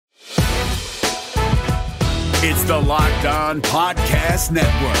It's the Locked On Podcast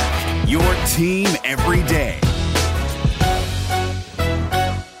Network, your team every day.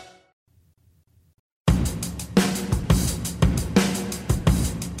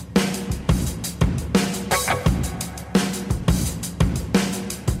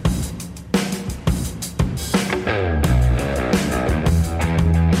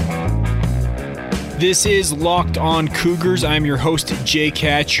 This is Locked On Cougars. I'm your host, Jay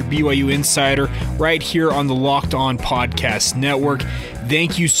Katz, your BYU insider, right here on the Locked On Podcast Network.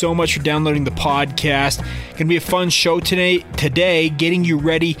 Thank you so much for downloading the podcast. Going to be a fun show today, getting you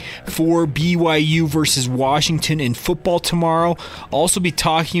ready for BYU versus Washington in football tomorrow. Also be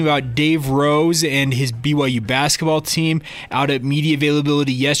talking about Dave Rose and his BYU basketball team out at media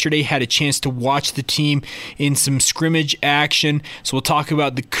availability yesterday. Had a chance to watch the team in some scrimmage action. So we'll talk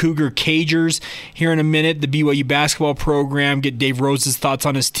about the Cougar Cagers here in a minute, the BYU basketball program, get Dave Rose's thoughts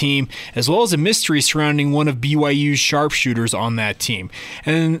on his team, as well as a mystery surrounding one of BYU's sharpshooters on that team.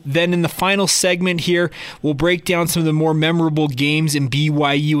 And then in the final segment here, we'll break down some of the more memorable games in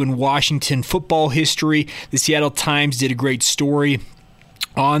BYU and Washington football history. The Seattle Times did a great story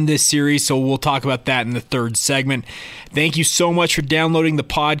on this series, so we'll talk about that in the third segment. Thank you so much for downloading the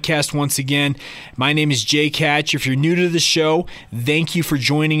podcast once again. My name is Jay Katz. If you're new to the show, thank you for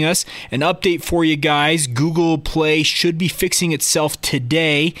joining us. An update for you guys, Google Play should be fixing itself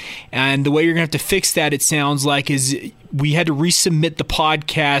today, and the way you're going to have to fix that, it sounds like, is we had to resubmit the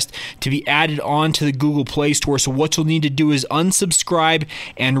podcast to be added on to the Google Play Store. So what you'll need to do is unsubscribe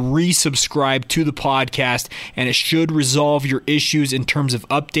and resubscribe to the podcast, and it should resolve your issues in terms of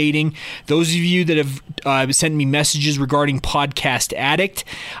updating. Those of you that have sent me messages regarding Podcast Addict,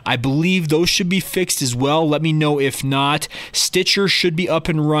 I believe those should be fixed as well. Let me know if not. Stitcher should be up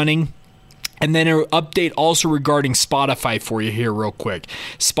and running. And then an update also regarding Spotify for you here real quick.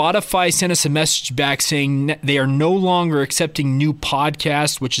 Spotify sent us a message back saying they are no longer accepting new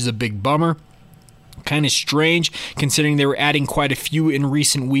podcasts, which is a big bummer. Kind of strange considering they were adding quite a few in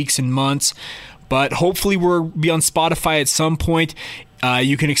recent weeks and months. But hopefully we'll be on Spotify at some point.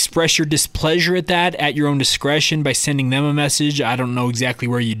 You can express your displeasure at that at your own discretion by sending them a message. I don't know exactly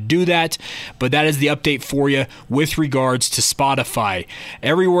where you do that, but that is the update for you with regards to Spotify.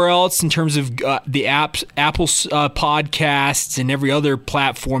 Everywhere else in terms of the apps, Apple podcasts and every other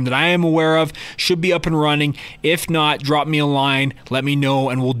platform that I am aware of should be up and running. If not, drop me a line, let me know,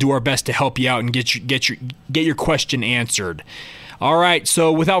 and we'll do our best to help you out and get your question answered. All right,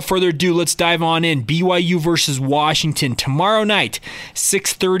 so without further ado, let's dive on in. BYU versus Washington tomorrow night,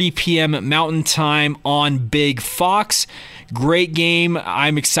 6:30 p.m. Mountain Time on Big Fox. Great game.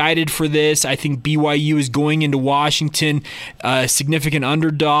 I'm excited for this. I think BYU is going into Washington a significant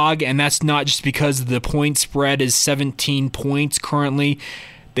underdog, and that's not just because the point spread is 17 points currently.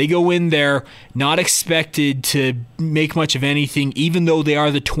 They go in there not expected to make much of anything, even though they are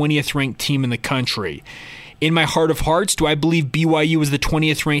the 20th ranked team in the country. In my heart of hearts, do I believe BYU is the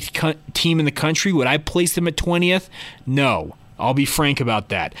 20th ranked team in the country? Would I place them at 20th? No. I'll be frank about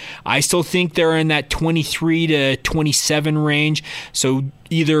that. I still think they're in that 23 to 27 range, so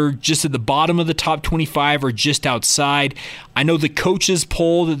either just at the bottom of the top 25 or just outside. I know the coaches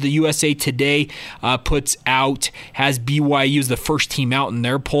poll that the USA Today puts out has BYU as the first team out in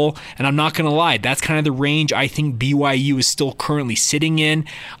their poll, and I'm not going to lie, that's kind of the range I think BYU is still currently sitting in.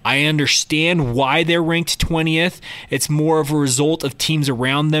 I understand why they're ranked 20th. It's more of a result of teams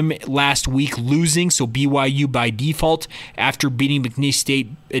around them last week losing, so BYU by default after beating McNeese State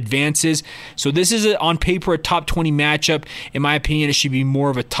advances. So this is on paper a top 20 matchup. In my opinion, it should be more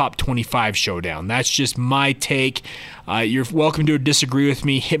of a top 25 showdown. That's just my take. You're welcome to disagree with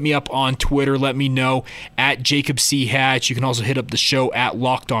me. Hit me up on Twitter. Let me know at Jacob C. Hatch. You can also hit up the show at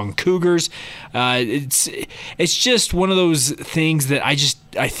Locked On Cougars. It's just one of those things that I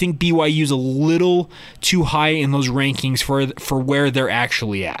think BYU is a little too high in those rankings for where they're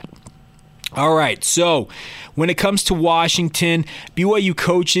actually at. All right, so when it comes to Washington, BYU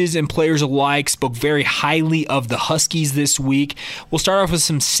coaches and players alike spoke very highly of the Huskies this week. We'll start off with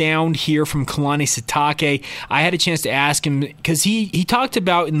some sound here from Kalani Sitake. I had a chance to ask him, because he talked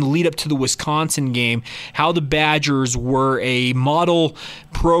about in the lead up to the Wisconsin game how the Badgers were a model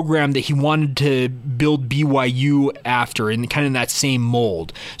program that he wanted to build BYU after, in kind of that same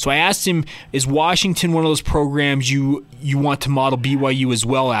mold. So I asked him, is Washington one of those programs you want to model BYU as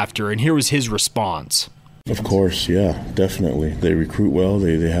well after? And here was his response. Of course, yeah, definitely. They recruit well.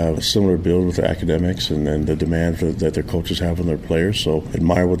 They have a similar build with the academics and the demand that their coaches have on their players. So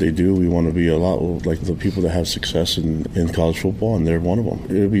admire what they do. We want to be a lot like the people that have success in college football, and they're one of them.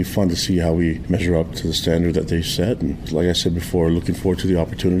 It'll be fun to see how we measure up to the standard that they set. And like I said before, looking forward to the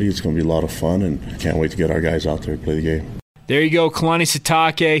opportunity. It's going to be a lot of fun, and can't wait to get our guys out there to play the game. There you go, Kalani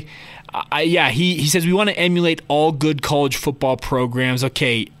Sitake. He says we want to emulate all good college football programs.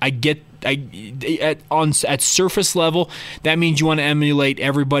 Okay, I get at surface level, that means you want to emulate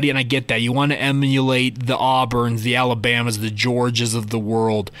everybody, and I get that. You want to emulate the Auburns, the Alabamas, the Georgias of the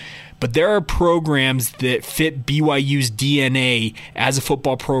world. But there are programs that fit BYU's DNA as a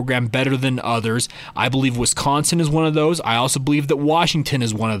football program better than others. I believe Wisconsin is one of those. I also believe that Washington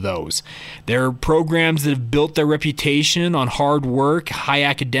is one of those. There are programs that have built their reputation on hard work, high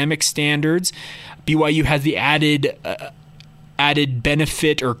academic standards. BYU has the added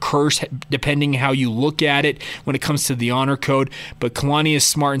benefit or curse, depending how you look at it, when it comes to the honor code. But Kalani is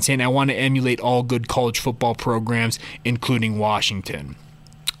smart in saying, I want to emulate all good college football programs, including Washington.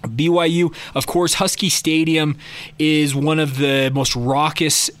 BYU, of course, Husky Stadium is one of the most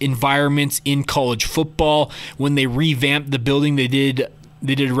raucous environments in college football. When they revamped the building, they did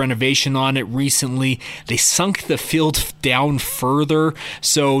a renovation on it recently. They sunk the field down further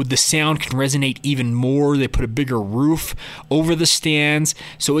so the sound can resonate even more. They put a bigger roof over the stands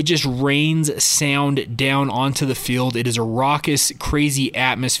so it just rains sound down onto the field. It is a raucous, crazy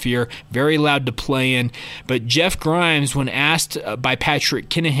atmosphere, very loud to play in. But Jeff Grimes, when asked by Patrick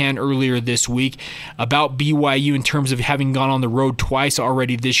Kinahan earlier this week about BYU in terms of having gone on the road twice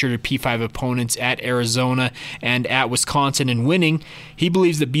already this year to P5 opponents at Arizona and at Wisconsin and winning, he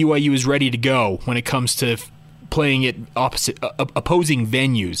believes that BYU is ready to go when it comes to playing at opposing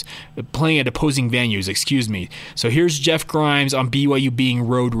venues. So here's Jeff Grimes on BYU being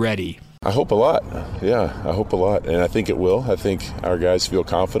road ready. I hope a lot. Yeah, I hope a lot. And I think it will. I think our guys feel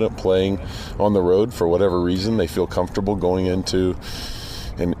confident playing on the road for whatever reason. They feel comfortable going into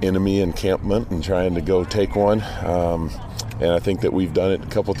an enemy encampment and trying to go take one. And I think that we've done it a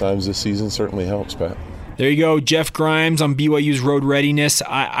couple times this season certainly helps, Pat. There you go, Jeff Grimes on BYU's road readiness.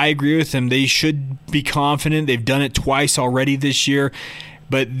 I agree with him. They should be confident. They've done it twice already this year.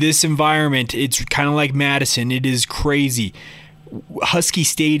 But this environment, it's kind of like Madison. It is crazy. Husky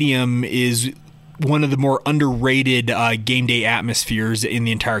Stadium is one of the more underrated game day atmospheres in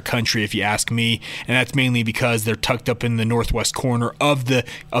the entire country, if you ask me, and that's mainly because they're tucked up in the northwest corner of the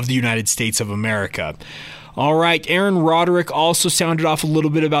United States of America. All right, Aaron Roderick also sounded off a little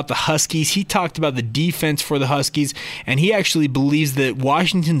bit about the Huskies. He talked about the defense for the Huskies, and he actually believes that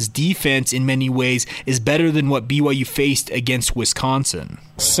Washington's defense in many ways is better than what BYU faced against Wisconsin.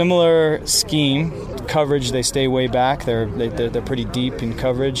 Similar scheme, coverage, they stay way back. They're pretty deep in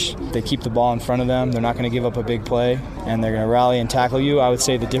coverage. They keep the ball in front of them. They're not going to give up a big play, and they're going to rally and tackle you. I would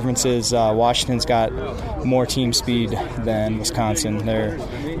say the difference is Washington's got more team speed than Wisconsin. They're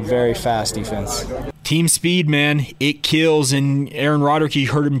very fast defense. Team speed, man, it kills. And Aaron Roderick, you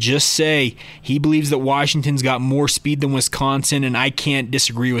heard him just say he believes that Washington's got more speed than Wisconsin, and I can't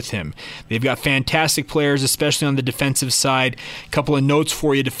disagree with him. They've got fantastic players, especially on the defensive side. A couple of notes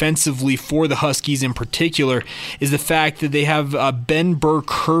for you defensively for the Huskies in particular is the fact that they have Ben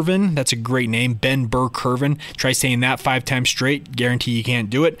Burr-Kirven. That's a great name, Ben Burr-Kirven. Try saying that 5 times straight. Guarantee you can't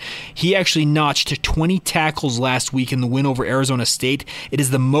do it. He actually notched 20 tackles last week in the win over Arizona State. It is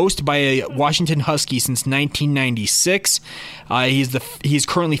the most by a Washington Husky since 1996. He's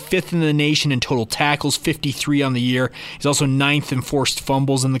currently 5th in the nation in total tackles, 53 on the year. He's also 9th in forced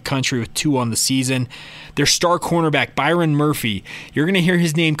fumbles in the country with 2 on the season. Their star cornerback, Byron Murphy, you're going to hear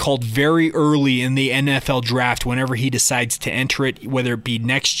his name called very early in the NFL draft whenever he decides to enter it, whether it be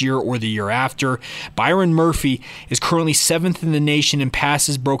next year or the year after. Byron Murphy is currently 7th in the nation in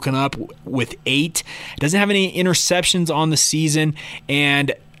passes broken up with 8. Doesn't have any interceptions on the season,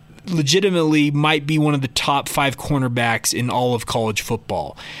 and legitimately might be one of the top 5 cornerbacks in all of college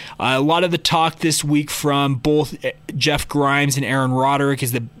football. A lot of the talk this week from both Jeff Grimes and Aaron Roderick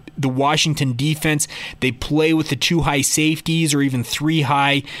is that the Washington defense, they play with the 2 high safeties or even 3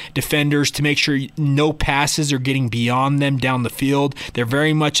 high defenders to make sure no passes are getting beyond them down the field. They're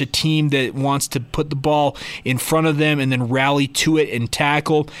very much a team that wants to put the ball in front of them and then rally to it and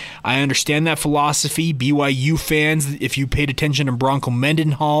tackle. I understand that philosophy. BYU fans, if you paid attention to Bronco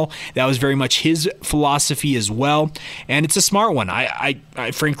Mendenhall, that was very much his philosophy as well. And it's a smart one. I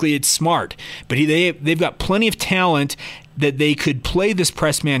frankly, it's smart. But they've got plenty of talent that they could play this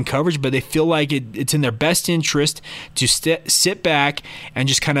press man coverage, but they feel like it's in their best interest to sit back and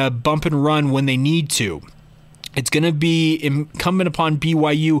just kind of bump and run when they need to. It's going to be incumbent upon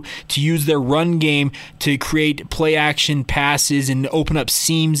BYU to use their run game to create play-action passes and open up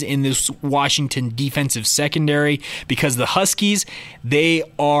seams in this Washington defensive secondary, because the Huskies, they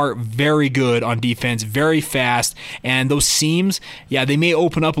are very good on defense, very fast, and those seams, yeah, they may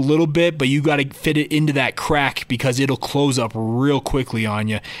open up a little bit, but you got to fit it into that crack because it'll close up real quickly on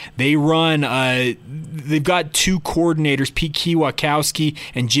you. They run, they've got two coordinators, Pete Kiewakowski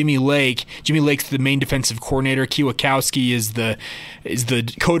and Jimmy Lake. Jimmy Lake's the main defensive coordinator. Kiewakowski is the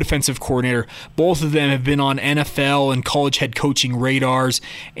co-defensive coordinator. Both of them have been on NFL and college head coaching radars,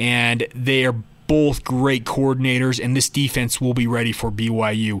 and they are both great coordinators, and this defense will be ready for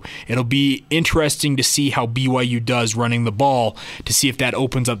BYU. It'll be interesting to see how BYU does running the ball, to see if that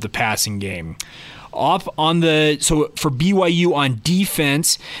opens up the passing game. So for BYU on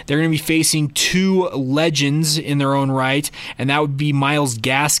defense, they're going to be facing two legends in their own right, and that would be Myles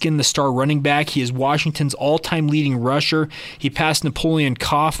Gaskin, the star running back. He is Washington's all-time leading rusher. He passed Napoleon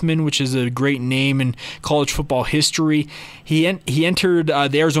Kaufman, which is a great name in college football history. He entered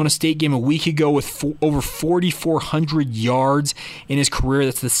the Arizona State game a week ago with over 4,400 yards in his career.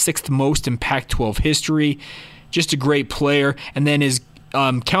 That's the sixth most in Pac-12 history. Just a great player. And then his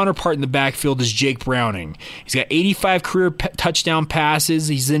counterpart in the backfield is Jake Browning. He's got 85 career touchdown passes.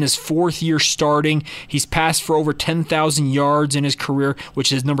 He's in his fourth year starting. He's passed for over 10,000 yards in his career,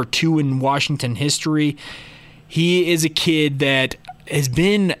 which is number 2 in Washington history. He is a kid that has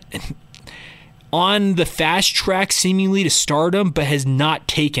been on the fast track seemingly to stardom, but has not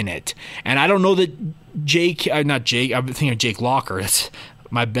taken it. And I don't know that I'm thinking of Jake Locker. That's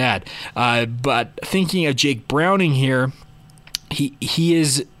my bad. But thinking of Jake Browning here, He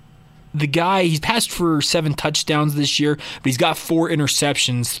is the guy. He's passed for 7 touchdowns this year, but he's got 4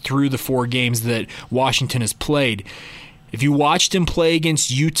 interceptions through the 4 games that Washington has played. If you watched him play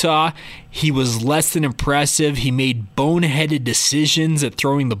against Utah, he was less than impressive. He made boneheaded decisions at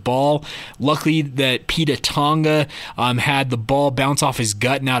throwing the ball. Luckily that Pita Tonga had the ball bounce off his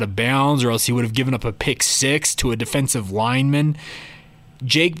gut and out of bounds, or else he would have given up a pick 6 to a defensive lineman.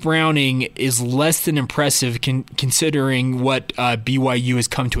 Jake Browning is less than impressive considering what BYU has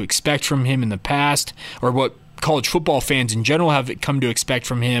come to expect from him in the past, or what college football fans in general have come to expect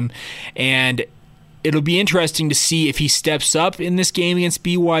from him. And it'll be interesting to see if he steps up in this game against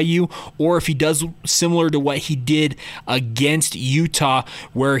BYU, or if he does similar to what he did against Utah,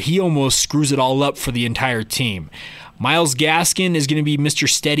 where he almost screws it all up for the entire team. Myles Gaskin is going to be Mr.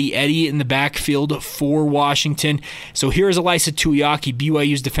 Steady Eddie in the backfield for Washington. So here is Ilaisa Tuiaki,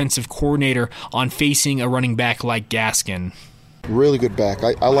 BYU's defensive coordinator, on facing a running back like Gaskin. Really good back.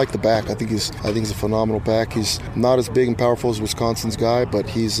 I like the back. I think he's a phenomenal back. He's not as big and powerful as Wisconsin's guy, but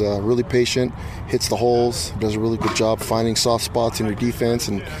he's really patient, hits the holes, does a really good job finding soft spots in your defense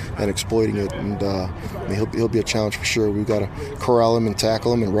and exploiting it. And he'll be a challenge for sure. We've got to corral him and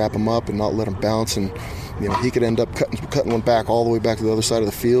tackle him and wrap him up and not let him bounce. And he could end up cutting one back all the way back to the other side of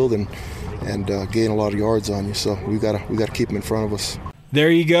the field and gain a lot of yards on you. So we got to keep him in front of us. There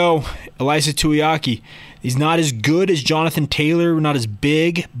you go, Ilaisa Tuiaki. He's not as good as Jonathan Taylor, not as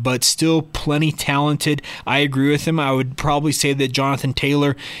big, but still plenty talented. I agree with him. I would probably say that Jonathan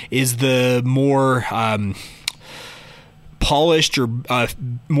Taylor is the more polished or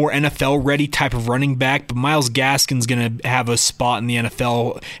more NFL-ready type of running back, but Myles Gaskin's going to have a spot in the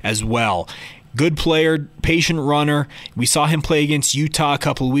NFL as well. Good player, patient runner. We saw him play against Utah a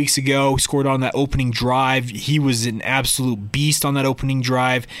couple of weeks ago. He scored on that opening drive. He was an absolute beast on that opening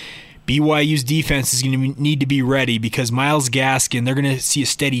drive. BYU's defense is going to need to be ready because Myles Gaskin, they're going to see a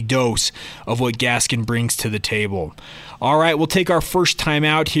steady dose of what Gaskin brings to the table. All right, we'll take our first time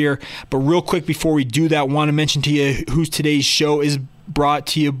out here, but real quick before we do that, I want to mention to you who today's show is brought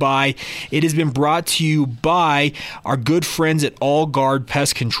to you by. It has been brought to you by our good friends at All Guard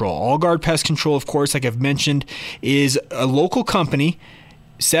Pest Control. All Guard Pest Control, of course, like I've mentioned, is a local company.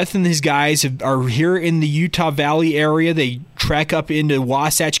 Seth and his guys are here in the Utah Valley area. They trek up into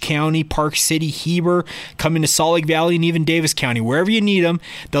Wasatch County, Park City, Heber, come into Salt Lake Valley, and even Davis County. Wherever you need them,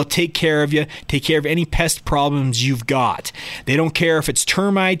 they'll take care of you, take care of any pest problems you've got. They don't care if it's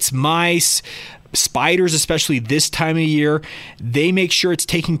termites, mice, spiders, especially this time of year. They make sure it's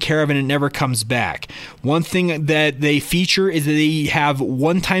taken care of and it never comes back. One thing that they feature is that they have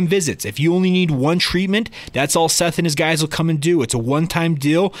one-time visits. If you only need one treatment, that's all Seth and his guys will come and do. It's a one-time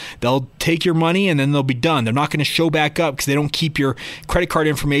deal. They'll take your money and then they'll be done. They're not going to show back up because they don't keep your credit card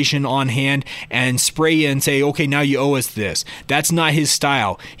information on hand and spray you and say, okay, now you owe us this. That's not his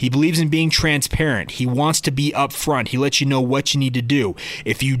style. He believes in being transparent. He wants to be upfront. He lets you know what you need to do.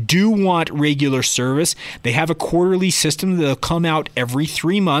 If you do want regular regular service. They have a quarterly system that'll come out every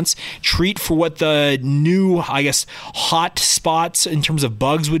 3 months, treat for what the new, hot spots in terms of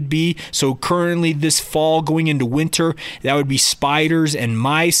bugs would be. So currently this fall going into winter, that would be spiders and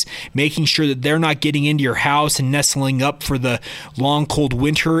mice, making sure that they're not getting into your house and nestling up for the long, cold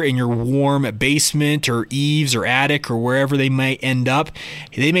winter in your warm basement or eaves or attic or wherever they might end up.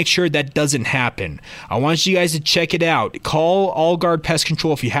 They make sure that doesn't happen. I want you guys to check it out. Call All Guard Pest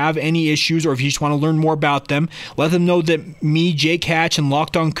Control if you have any issues or if you just want to learn more about them. Let them know that me, Jake Hatch, and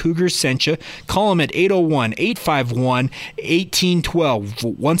Locked On Cougars sent you. Call them at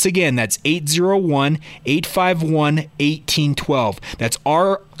 801-851-1812. Once again, that's 801-851-1812.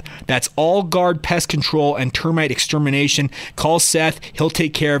 That's All Guard Pest Control and Termite Extermination. Call Seth. He'll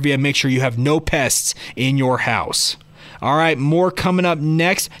take care of you and make sure you have no pests in your house. All right, more coming up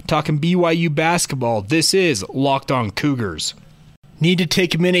next, talking BYU basketball. This is Locked On Cougars. Need to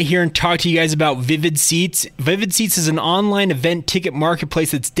take a minute here and talk to you guys about Vivid Seats. Vivid Seats is an online event ticket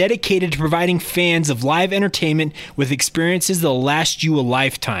marketplace that's dedicated to providing fans of live entertainment with experiences that'll last you a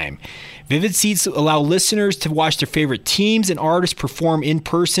lifetime. Vivid Seats allow listeners to watch their favorite teams and artists perform in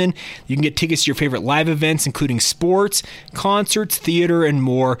person. You can get tickets to your favorite live events, including sports, concerts, theater, and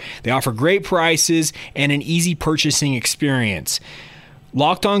more. They offer great prices and an easy purchasing experience.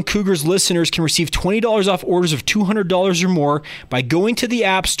 Locked On Cougars listeners can receive $20 off orders of $200 or more by going to the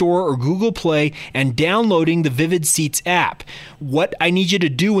App Store or Google Play and downloading the Vivid Seats app. What I need you to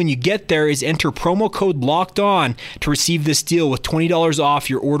do when you get there is enter promo code Locked On to receive this deal with $20 off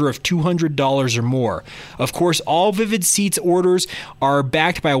your order of $200 or more. Of course, all Vivid Seats orders are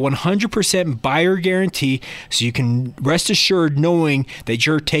backed by a 100% buyer guarantee, so you can rest assured knowing that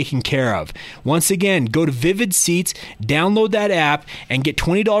you're taken care of. Once again, go to Vivid Seats, download that app, and get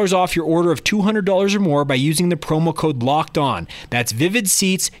 $20 off your order of $200 or more by using the promo code Locked On. That's Vivid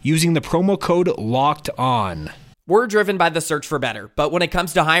Seats using the promo code Locked On. We're driven by the search for better, but when it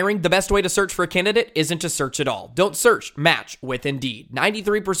comes to hiring, the best way to search for a candidate isn't to search at all. Don't search, match with Indeed.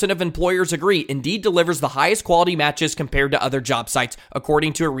 93% of employers agree Indeed delivers the highest quality matches compared to other job sites,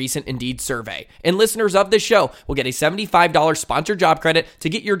 according to a recent Indeed survey. And listeners of this show will get a $75 sponsored job credit to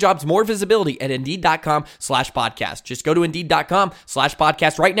get your jobs more visibility at Indeed.com/podcast. Just go to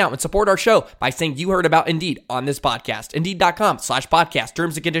Indeed.com/podcast right now and support our show by saying you heard about Indeed on this podcast. Indeed.com/podcast.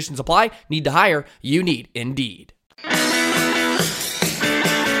 Terms and conditions apply. Need to hire? You need Indeed.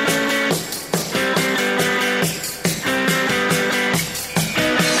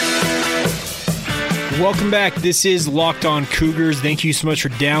 Welcome back. This is Locked On Cougars. Thank you so much for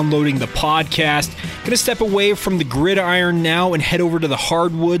downloading the podcast. Going to step away from the gridiron now and head over to the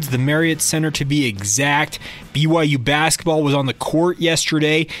hardwoods, the Marriott Center to be exact. BYU basketball was on the court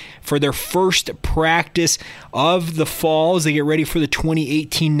yesterday for their first practice of the fall as they get ready for the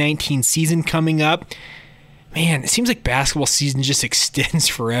 2018-19 season coming up. Man, it seems like basketball season just extends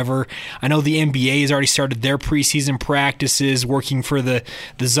forever. I know the NBA has already started their preseason practices, working for the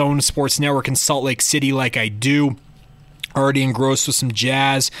Zone Sports Network in Salt Lake City like I do. Already engrossed with some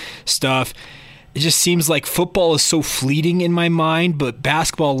Jazz stuff. It just seems like football is so fleeting in my mind, but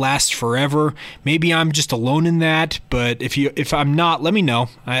basketball lasts forever. Maybe I'm just alone in that, but if I'm not, let me know.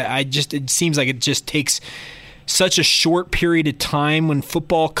 It seems like it just takes such a short period of time when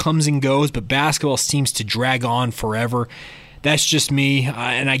football comes and goes, but basketball seems to drag on forever. That's just me,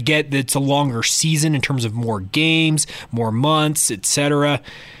 and I get that it's a longer season in terms of more games, more months, etc.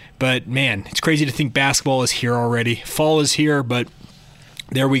 But man, it's crazy to think basketball is here already. Fall is here, but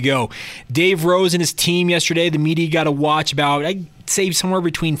there we go. Dave Rose and his team yesterday, the media got to watch about, I'd say, somewhere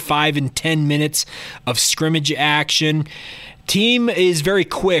between 5 and 10 minutes of scrimmage action. Team is very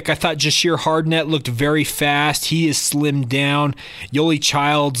quick. I thought Jashir Hardnett looked very fast. He is slimmed down. Yoli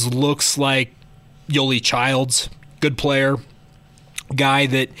Childs looks like Yoli Childs. Good player. Guy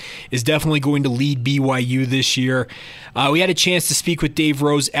that is definitely going to lead BYU this year. We had a chance to speak with Dave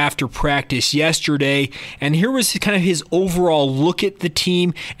Rose after practice yesterday, and here was kind of his overall look at the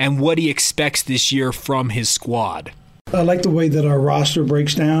team and what he expects this year from his squad. I like the way that our roster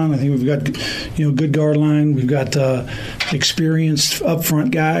breaks down. I think we've got, good guard line. We've got experienced up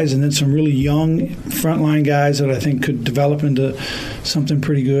front guys, and then some really young frontline guys that I think could develop into something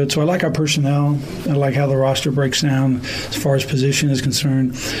pretty good. So I like our personnel. I like how the roster breaks down as far as position is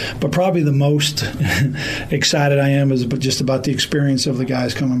concerned. But probably the most excited I am is just about the experience of the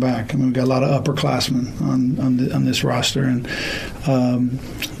guys coming back. I mean, we've got a lot of upperclassmen on this roster, and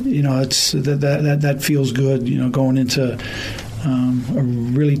it's that feels good. Going into a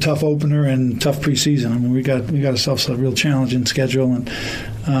really tough opener and tough preseason. I mean, we got ourselves a real challenging schedule, and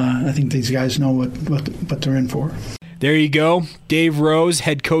I think these guys know what they're in for. There you go. Dave Rose,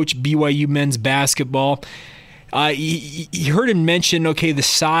 head coach, BYU men's basketball. You heard him mention, the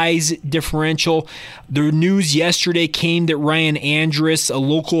size differential. The news yesterday came that Ryan Andrus, a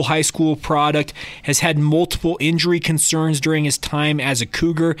local high school product, has had multiple injury concerns during his time as a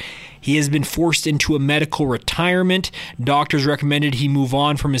Cougar. He has been forced into a medical retirement. Doctors recommended he move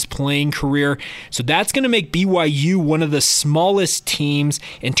on from his playing career. So that's going to make BYU one of the smallest teams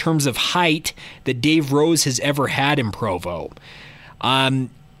in terms of height that Dave Rose has ever had in Provo.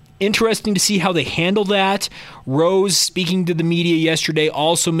 Interesting to see how they handle that. Rose, speaking to the media yesterday,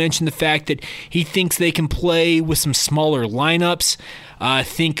 also mentioned the fact that he thinks they can play with some smaller lineups.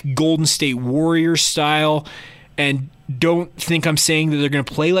 Think Golden State Warriors style. And don't think I'm saying that they're going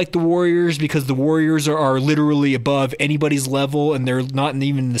to play like the Warriors, because the Warriors are literally above anybody's level, and they're not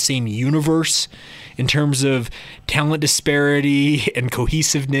even in the same universe in terms of talent disparity and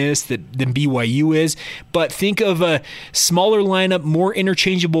cohesiveness than BYU is. But think of a smaller lineup, more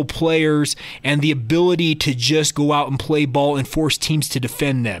interchangeable players, and the ability to just go out and play ball and force teams to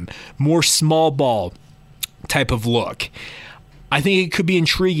defend them. More small ball type of look. I think it could be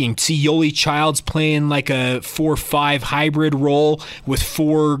intriguing to see Yoli Childs playing like a 4-5 hybrid role with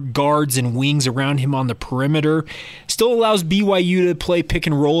 4 guards and wings around him on the perimeter. Still allows BYU to play pick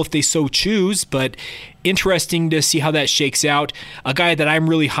and roll if they so choose, but interesting to see how that shakes out. A guy that I'm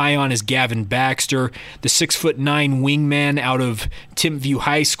really high on is Gavin Baxter, the 6'9" wingman out of Timpview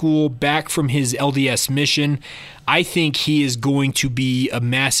High School, back from his LDS mission. I think he is going to be a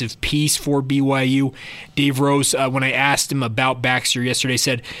massive piece for BYU. Dave Rose, when I asked him about Baxter yesterday,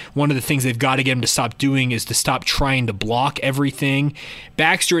 said one of the things they've got to get him to stop doing is to stop trying to block everything.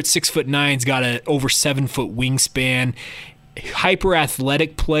 Baxter at 6'9"'s got an over 7-foot wingspan. Hyper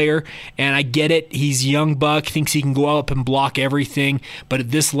athletic player, and I get it. He's a young buck, thinks he can go up and block everything, but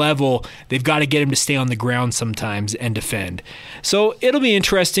at this level, they've got to get him to stay on the ground sometimes and defend. So it'll be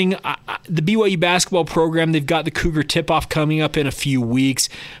interesting. The BYU basketball program, they've got the Cougar tip-off coming up in a few weeks,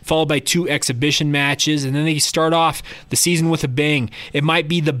 followed by 2 exhibition matches, and then they start off the season with a bang. It might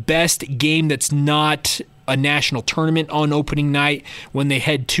be the best game that's not a national tournament on opening night when they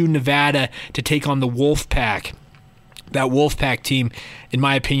head to Nevada to take on the Wolfpack. That Wolfpack team, in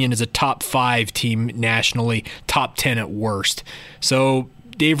my opinion, is a top 5 team nationally, top 10 at worst. So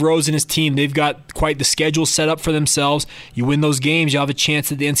Dave Rose and his team, they've got quite the schedule set up for themselves. You win those games, you'll have a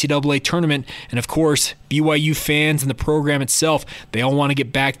chance at the NCAA tournament. And of course, BYU fans and the program itself, they all want to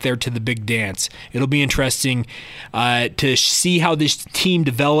get back there to the big dance. It'll be interesting to see how this team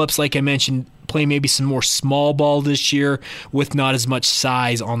develops. Like I mentioned, play maybe some more small ball this year with not as much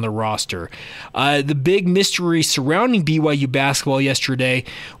size on the roster. The big mystery surrounding BYU basketball yesterday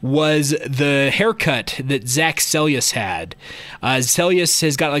was the haircut that Zach Seljaas had. Seljaas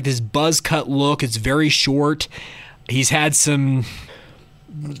has got like this buzz cut look. It's very short. He's had some,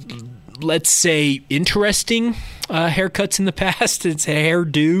 let's say, interesting haircuts in the past. It's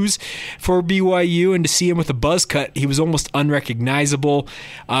hairdos for BYU, and to see him with a buzz cut, he was almost unrecognizable.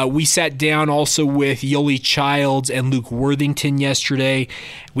 We sat down also with Yoli Childs and Luke Worthington yesterday.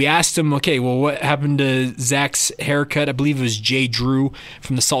 We asked him, what happened to Zach's haircut? I believe it was Jay Drew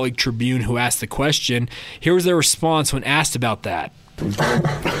from the Salt Lake Tribune who asked the question. Here was their response when asked about that. I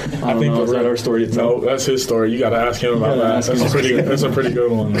think is that our story? No, that's his story. You got to ask him about that. That's a pretty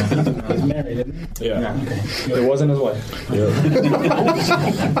good one. He was married, isn't he? Yeah. Okay. It wasn't his wife. We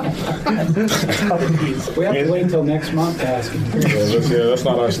have to wait until next month to ask him. That's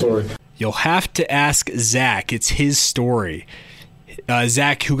not our story. You'll have to ask Zach. It's his story.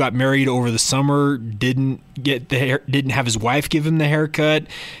 Zach, who got married over the summer, didn't have his wife give him the haircut.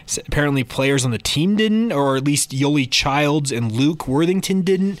 Apparently players on the team didn't, or at least Yoli Childs and Luke Worthington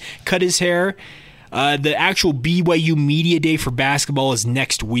didn't cut his hair. The actual BYU Media Day for basketball is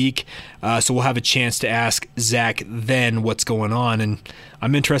next week, so we'll have a chance to ask Zach then what's going on, and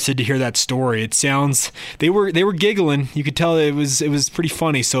I'm interested to hear that story. It sounds they were giggling. You could tell it was pretty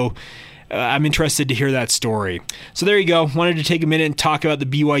funny, so I'm interested to hear that story. So there you go. Wanted to take a minute and talk about the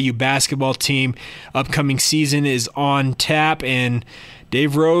BYU basketball team. Upcoming season is on tap, and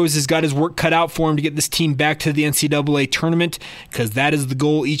Dave Rose has got his work cut out for him to get this team back to the NCAA tournament, because that is the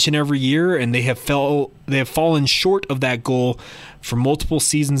goal each and every year, and they have fallen short of that goal for multiple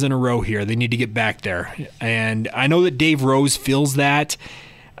seasons in a row here. They need to get back there, and I know that Dave Rose feels that.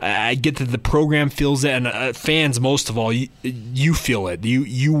 I get that the program feels it, and fans most of all, you feel it.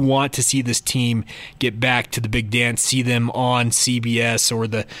 You want to see this team get back to the big dance, see them on CBS or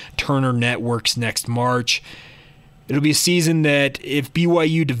the Turner networks next March. It'll be a season that if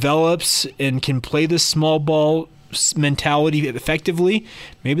BYU develops and can play this small ball mentality effectively,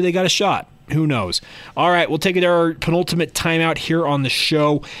 maybe they got a shot. Who knows? All right, we'll take our penultimate timeout here on the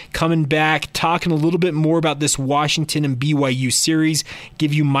show. Coming back, talking a little bit more about this Washington and BYU series.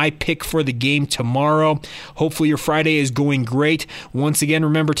 Give you my pick for the game tomorrow. Hopefully your Friday is going great. Once again,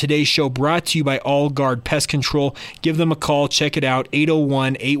 remember today's show brought to you by All Guard Pest Control. Give them a call. Check it out,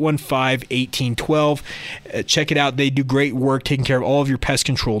 801-815-1812. Check it out. They do great work taking care of all of your pest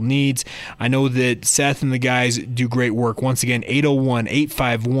control needs. I know that Seth and the guys do great work. Once again,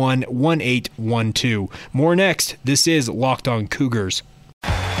 801-851-1812. More next. This is Locked On Cougars.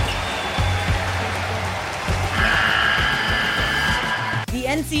 The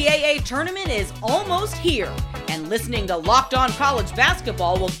NCAA tournament is almost here, and listening to Locked On College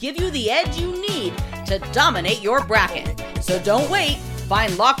Basketball will give you the edge you need to dominate your bracket. So don't wait.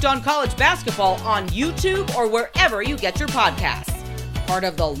 Find Locked On College Basketball on YouTube or wherever you get your podcasts. Part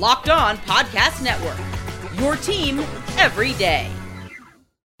of the Locked On Podcast Network. Your team every day.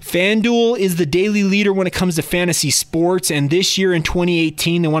 FanDuel is the daily leader when it comes to fantasy sports, and this year in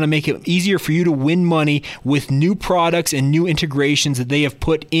 2018, they want to make it easier for you to win money with new products and new integrations that they have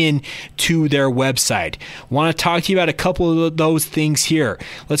put in to their website. Want to talk to you about a couple of those things here.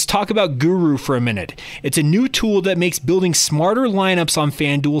 Let's talk about Guru for a minute. It's a new tool that makes building smarter lineups on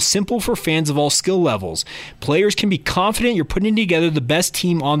FanDuel simple for fans of all skill levels. Players can be confident you're putting together the best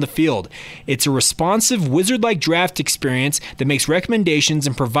team on the field. It's a responsive, wizard-like draft experience that makes recommendations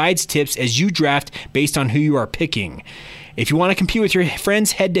and provides tips as you draft based on who you are picking. If you want to compete with your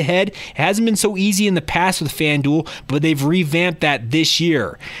friends head-to-head, it hasn't been so easy in the past with FanDuel, but they've revamped that this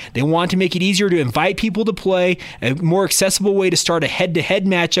year. They want to make it easier to invite people to play, a more accessible way to start a head-to-head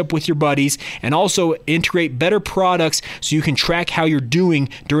matchup with your buddies, and also integrate better products so you can track how you're doing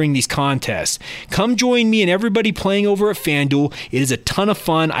during these contests. Come join me and everybody playing over at FanDuel. It is a ton of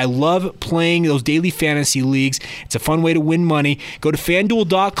fun. I love playing those daily fantasy leagues. It's a fun way to win money. Go to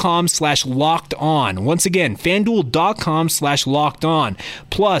FanDuel.com/lockedon. Once again, FanDuel.com/lockedon.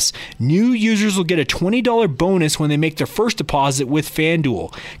 Plus, new users will get a $20 bonus when they make their first deposit with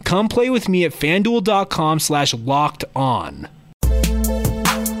FanDuel. Come play with me at FanDuel.com/lockedon.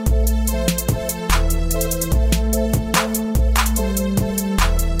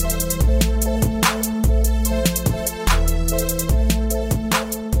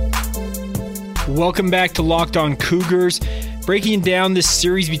 Welcome back to Locked On Cougars. Breaking down this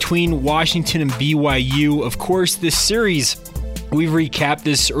series between Washington and BYU. Of course, this series, we've recapped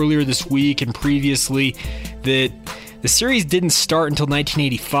this earlier this week and previously, that the series didn't start until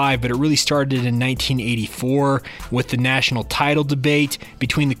 1985, but it really started in 1984 with the national title debate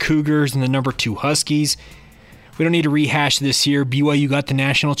between the Cougars and the number 2 Huskies. We don't need to rehash this here. BYU got the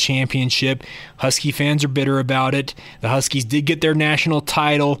national championship. Husky fans are bitter about it. The Huskies did get their national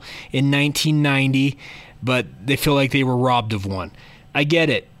title in 1990, but they feel like they were robbed of one. I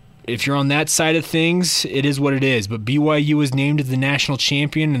get it. If you're on that side of things, it is what it is. But BYU was named as the national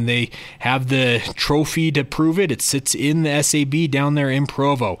champion, and they have the trophy to prove it. It sits in the SAB down there in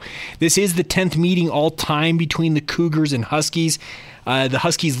Provo. This is the 10th meeting all-time between the Cougars and Huskies. The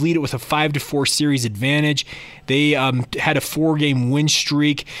Huskies lead it with a 5-4 series advantage. They had a 4-game win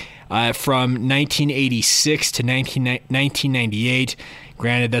streak from 1986 to 1998.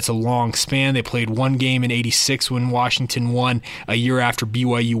 Granted, that's a long span. They played one game in 86 when Washington won, a year after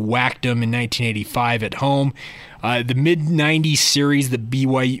BYU whacked them in 1985 at home. The mid-90s series,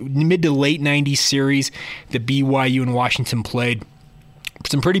 mid to late 90s series that BYU and Washington played,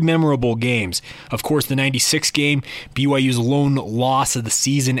 some pretty memorable games. Of course, the 96 game, BYU's lone loss of the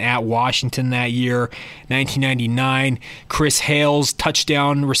season at Washington that year. 1999, Chris Hale's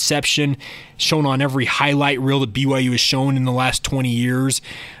touchdown reception shown on every highlight reel that BYU has shown in the last 20 years.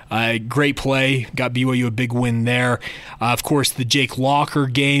 Great play. Got BYU a big win there. Of course, the Jake Locker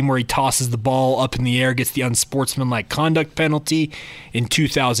game where he tosses the ball up in the air, gets the unsportsmanlike conduct penalty. In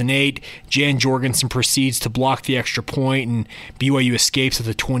 2008, Jan Jorgensen proceeds to block the extra point, and BYU escapes with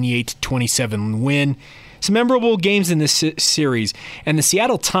a 28-27 win. Some memorable games in this series, and the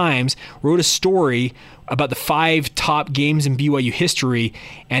Seattle Times wrote a story about the 5 top games in BYU history,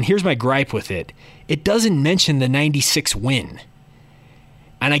 and here's my gripe with it. It doesn't mention the 96 win.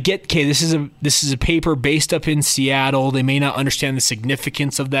 And I get, okay, this is a paper based up in Seattle. They may not understand the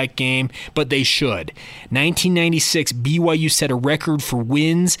significance of that game, but they should. 1996, BYU set a record for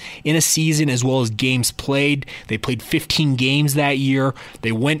wins in a season as well as games played. They played 15 games that year.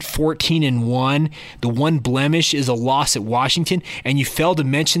 They went 14-1. The one blemish is a loss at Washington, and you failed to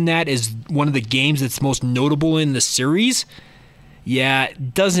mention that as one of the games that's most notable in the series? Yeah,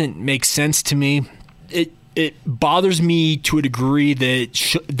 it doesn't make sense to me. it bothers me to a degree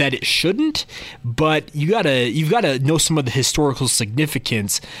that it shouldn't, but you've got to know some of the historical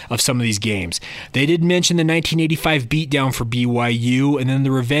significance of some of these games. They did mention the 1985 beatdown for BYU, and then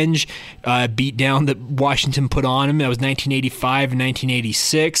the revenge beatdown that Washington put on them. That was 1985 and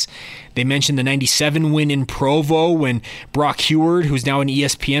 1986. They mentioned the 97 win in Provo when Brock Heward, who's now an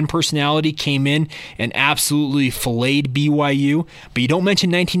ESPN personality, came in and absolutely filleted BYU. But you don't mention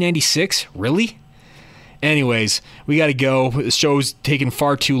 1996? Really? Anyways, we got to go. The show's taking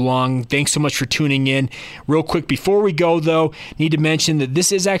far too long. Thanks so much for tuning in. Real quick, before we go, though, need to mention that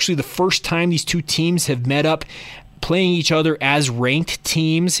this is actually the first time these two teams have met up playing each other as ranked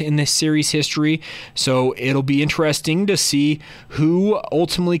teams in this series history. So it'll be interesting to see who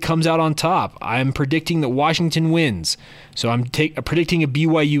ultimately comes out on top. I'm predicting that Washington wins. So I'm predicting a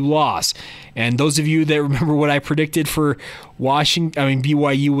BYU loss. And those of you that remember what I predicted for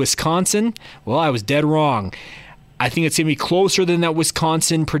BYU-Wisconsin, well, I was dead wrong. I think it's going to be closer than that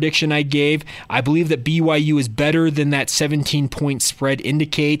Wisconsin prediction I gave. I believe that BYU is better than that 17-point spread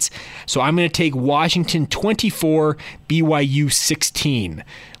indicates. So I'm going to take Washington 24, BYU 16.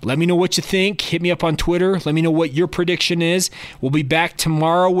 Let me know what you think. Hit me up on Twitter. Let me know what your prediction is. We'll be back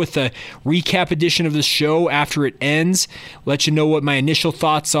tomorrow with a recap edition of the show after it ends. Let you know what my initial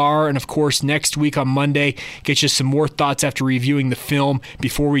thoughts are. And, of course, next week on Monday, get you some more thoughts after reviewing the film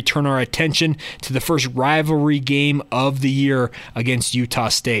before we turn our attention to the first rivalry game of the year against Utah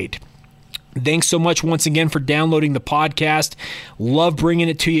State. Thanks so much once again for downloading the podcast. Love bringing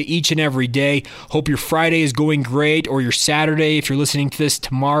it to you each and every day. Hope your Friday is going great, or your Saturday, if you're listening to this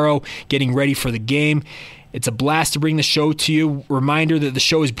tomorrow, getting ready for the game. It's a blast to bring the show to you. Reminder that the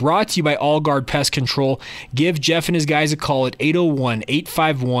show is brought to you by All Guard Pest Control. Give Jeff and his guys a call at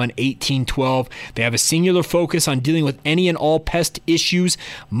 801-851-1812. They have a singular focus on dealing with any and all pest issues: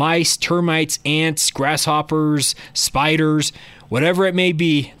 mice, termites, ants, grasshoppers, spiders. Whatever it may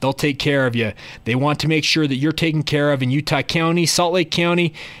be, they'll take care of you. They want to make sure that you're taken care of in Utah County, Salt Lake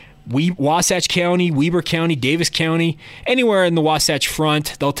County, Wasatch County, Weber County, Davis County, anywhere in the Wasatch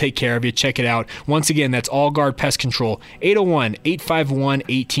Front, they'll take care of you. Check it out. Once again, that's All Guard Pest Control,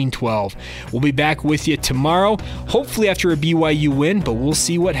 801-851-1812. We'll be back with you tomorrow, hopefully after a BYU win, but we'll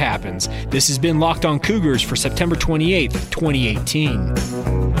see what happens. This has been Locked On Cougars for September 28th, 2018.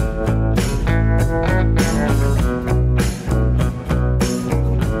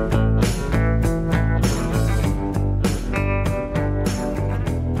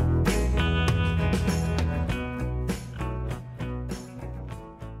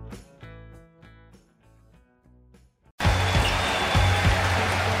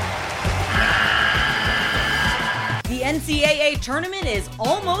 NCAA tournament is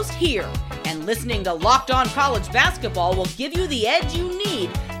almost here, and listening to Locked On College Basketball will give you the edge you need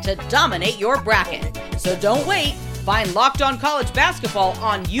to dominate your bracket. So don't wait. Find Locked On College Basketball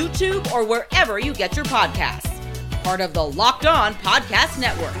on YouTube or wherever you get your podcasts. Part of the Locked On Podcast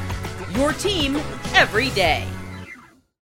Network. Your team every day.